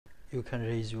you can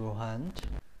raise your hand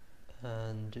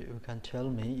and you can tell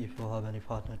me if you have any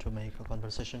partner to make a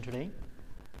conversation today.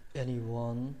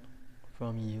 Anyone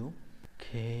from you?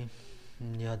 Okay,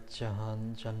 Niyaz,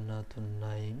 Zahan, Jannatun,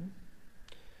 Nayem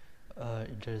are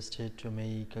interested to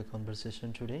make a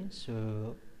conversation today,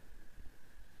 so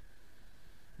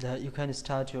you can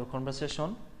start your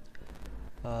conversation.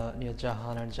 Niyaz,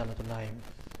 Zahan and Jannatun, Nayem.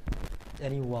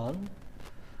 Anyone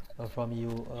from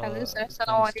you Hello, sir. can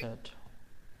Assalamualaikum. start.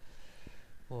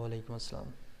 Walaikum assalam.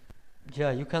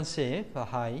 Yeah, you can say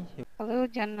hi. Hello,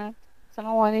 Jannat.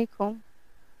 Assalamualaikum.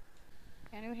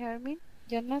 Can you hear me,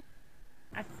 Jannat?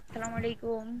 আসসালামু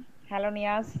আলাইকুম। Hello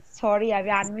Niaz, sorry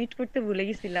আমি unmute করতে ভুলে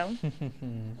গেছিলাম।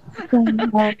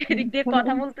 এদিক দিয়ে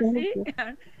কথা বলতেছি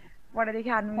আর পরে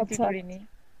দেখি আনমিউটই আচ্ছা করিনি।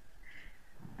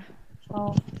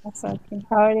 Oh, that's okay.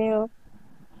 How are you?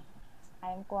 I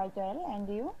am quite well and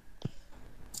you?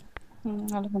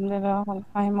 Alhamdulillah,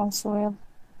 I am also well.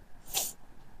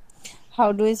 How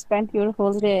do you spend your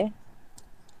whole day?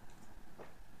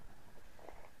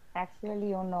 Actually,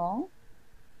 you know,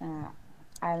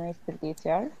 I am a school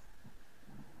teacher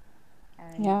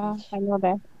Yeah, I know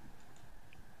that.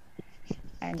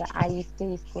 and I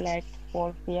stay school at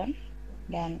 4 p.m.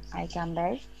 Then I come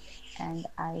back and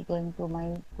I go into my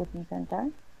coaching center.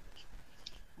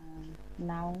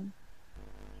 Now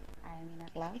I am in a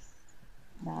class.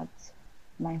 That's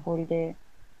my whole day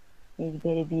is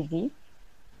very busy.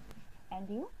 And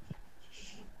you?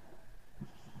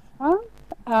 Huh?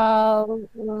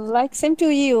 Like same to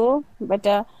you, but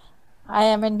I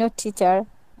am a no teacher,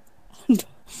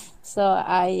 so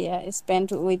I spend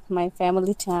with my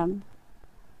family time,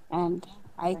 and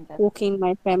I cook Fantastic. in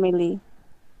my family.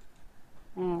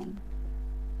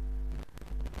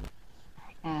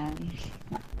 And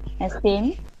Same.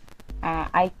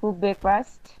 I cook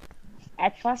breakfast.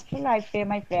 At first, I pray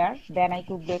my prayer. Then I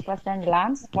cook breakfast and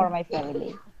lunch for my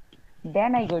family.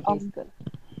 Then I go to school.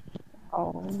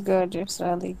 oh, good. It's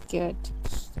really good.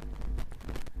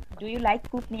 Do you like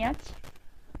cook, Niyaz?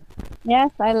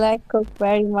 Yes, I like cook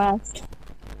very much.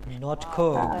 Not Wow,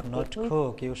 cook, fantastic. not Who is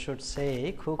cook. You should say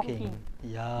cooking. cooking?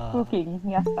 Yeah, Cooking,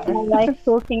 yes, I sir. like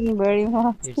cooking very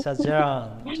much. it's a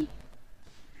gerund.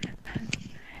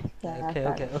 Yes, Okay,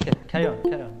 sir. okay, okay. Carry on,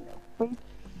 carry on. Which,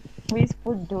 which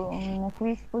food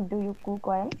do you cook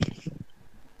well?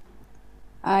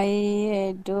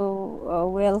 I do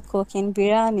well cooking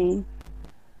biryani.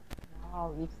 Wow,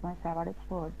 it's my favorite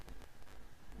food.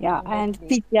 Yeah, Can you and make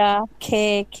this? pizza,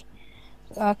 cake,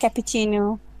 cappuccino.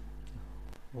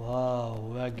 Wow,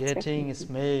 we are getting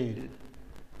smell.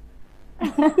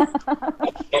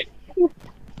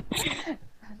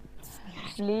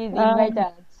 Please invite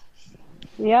us.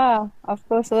 Yeah, of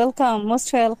course, welcome,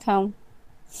 most welcome.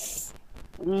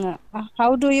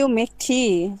 How do you make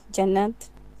tea, Jannat?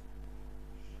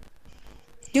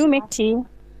 Do you make tea?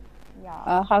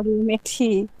 Yeah. How do you make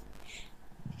tea?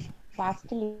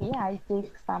 Firstly, I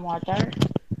take some water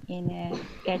in a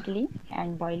kettle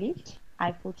and boil it.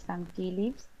 I put some tea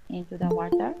leaves into the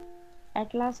water.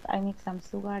 At last, I mix some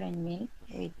sugar and milk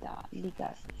with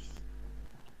liquor.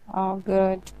 Oh,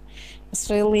 good. It's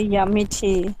really yummy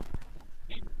tea.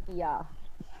 Yeah.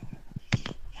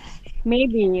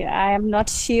 Maybe I am not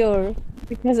sure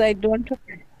because I don't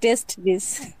taste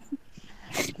this.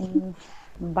 Mm,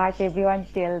 but everyone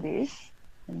tell this,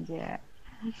 and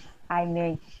I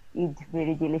make it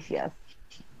very delicious.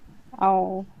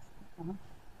 Oh,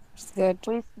 it's good.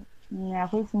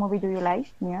 Which movie do you like,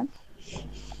 Niyaz?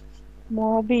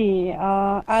 Movie.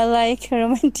 I like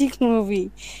romantic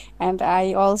movie, and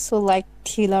I also like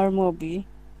thriller movie.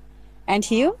 And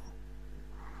you?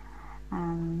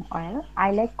 Well,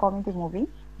 I like comedy movie,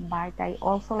 but I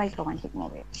also like romantic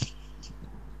movie.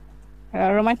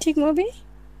 Romantic movie?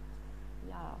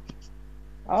 Yeah.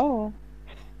 Oh,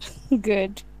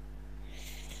 good.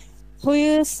 Who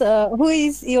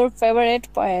is your favorite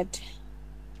poet?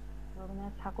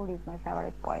 Rabindranath Tagore is my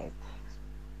favorite poet.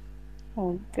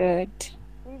 Oh, good.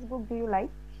 Which book do you like?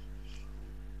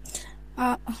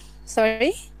 Uh,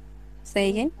 sorry. Say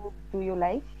again. Which book do you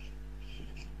like?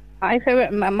 My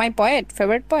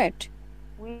favorite poet.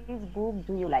 Which book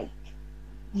do you like?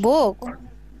 Book.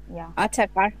 Yeah. আচ্ছা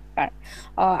কার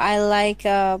I like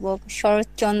book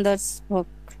শরৎচন্দ্র's book,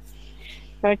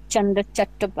 Saratchandra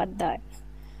Chattopadhyay,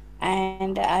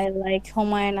 and I like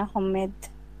Humayun Ahmed,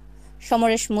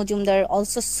 Samaresh Mujumdar,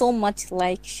 also so much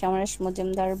like Samaresh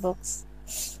Mujumdar books.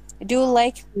 Do you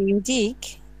like music?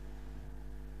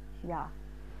 Yeah.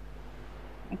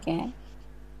 Okay,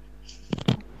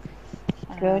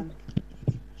 good.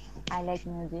 I like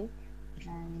music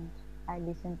and I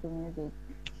listen to music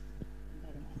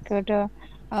very much. Good.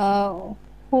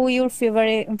 Who your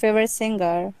favorite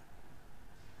singer?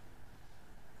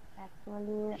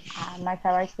 Actually, my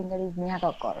favorite singer is Neha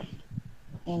Kakkar,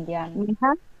 Indian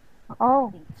Neha?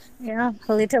 Oh, singer. yeah,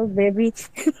 little baby.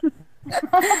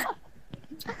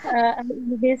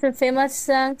 There's a famous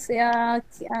songs. Yeah,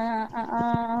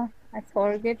 I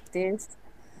forget this.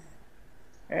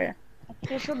 Uh,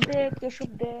 Keshup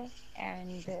De,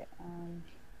 and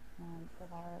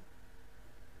তোমার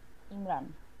Imran.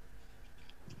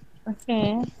 okay,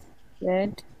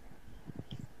 good.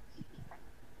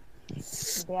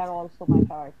 They are also my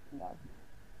favorite singer.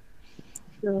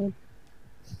 So,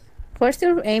 what's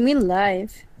your aim in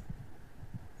life?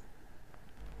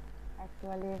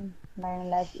 Actually, my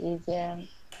life is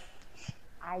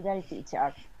idol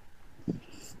teacher,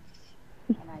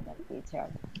 an idol teacher.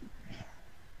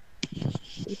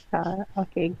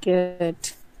 Okay, good.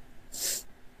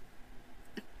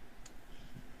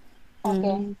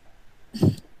 Okay, Mm,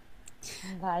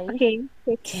 bye. okay,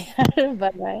 take care.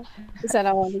 Bye bye.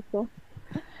 Assalamualaikum.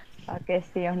 Okay,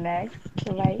 see you next.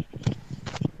 Bye.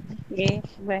 Okay,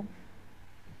 bye.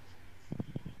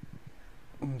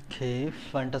 Okay,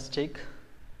 fantastic.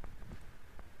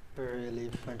 Really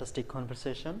fantastic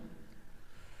conversation.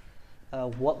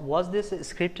 What was this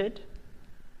scripted?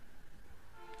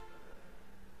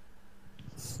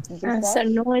 This Sir,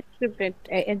 no scripted.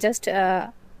 Just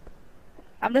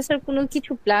আমরা sir কোনো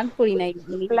কিছু plan করি নাই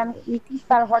মানে plan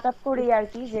তার হঠাৎ করেই আর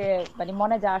কি যে মানে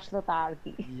মনে যা আসলো তা আর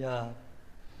কি Yeah,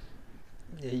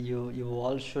 you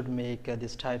all should make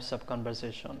these types of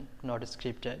conversation, not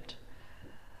scripted,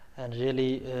 and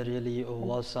really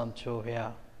awesome to hear,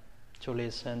 to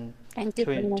listen, thank you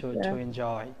so much, to sir.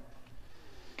 enjoy.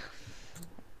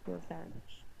 Sir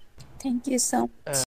Thank you so much.